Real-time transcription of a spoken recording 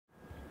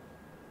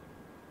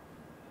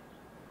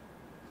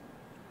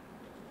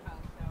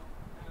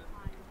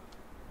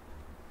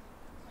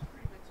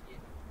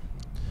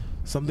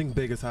Something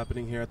big is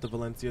happening here at the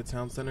Valencia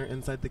Town Center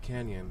inside the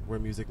canyon where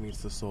music meets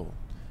the soul,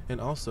 and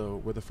also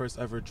where the first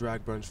ever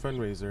drag brunch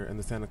fundraiser in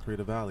the Santa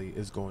Clarita Valley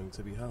is going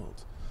to be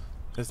held.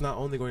 It's not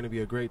only going to be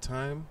a great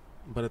time,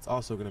 but it's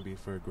also going to be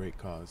for a great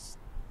cause.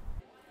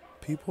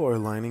 People are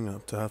lining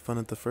up to have fun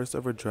at the first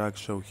ever drag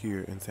show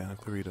here in Santa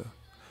Clarita.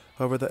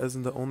 However, that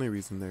isn't the only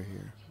reason they're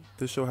here.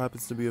 This show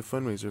happens to be a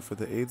fundraiser for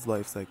the AIDS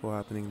life cycle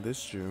happening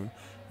this June,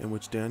 in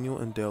which Daniel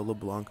and Dale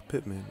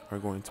LeBlanc-Pitman are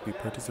going to be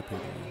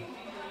participating in.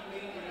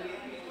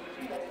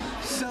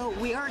 So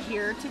we are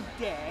here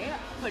today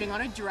putting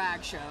on a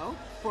drag show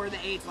for the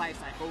AIDS life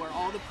cycle, where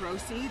all the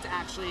proceeds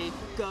actually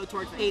go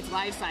towards the AIDS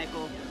life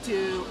cycle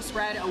to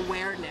spread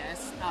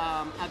awareness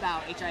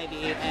about HIV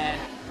and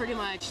pretty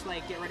much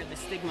like get rid of the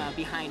stigma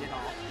behind it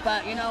all.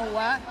 But you know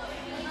what?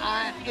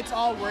 It's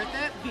all worth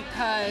it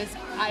because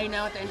I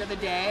know at the end of the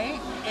day,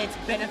 it's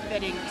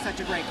benefiting such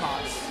a great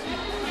cause.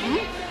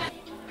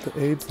 The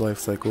AIDS life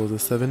cycle is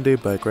a 7-day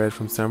bike ride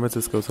from San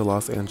Francisco to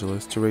Los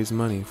Angeles to raise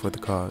money for the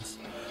cause.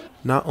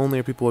 Not only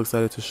are people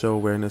excited to show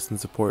awareness and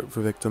support for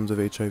victims of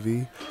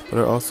HIV, but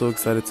are also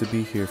excited to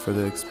be here for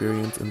the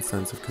experience and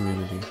sense of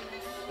community.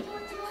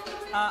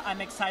 I'm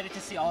excited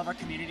to see all of our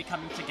community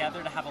coming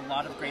together to have a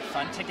lot of great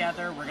fun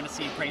together. We're going to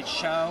see a great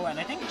show, and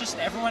I think just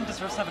everyone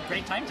deserves to have a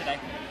great time today.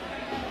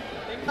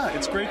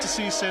 It's great to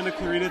see Santa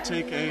Clarita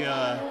take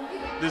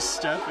this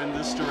step in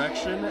this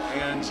direction,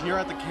 and here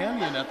at the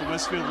Canyon at the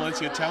Westfield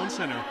Valencia Town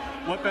Center,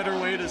 what better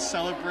way to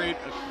celebrate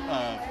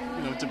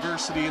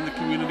diversity in the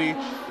community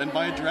than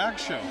by a drag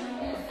show?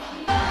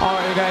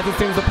 Alright guys, it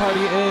seems the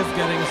party is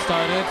getting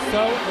started,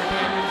 so for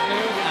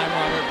Canyon's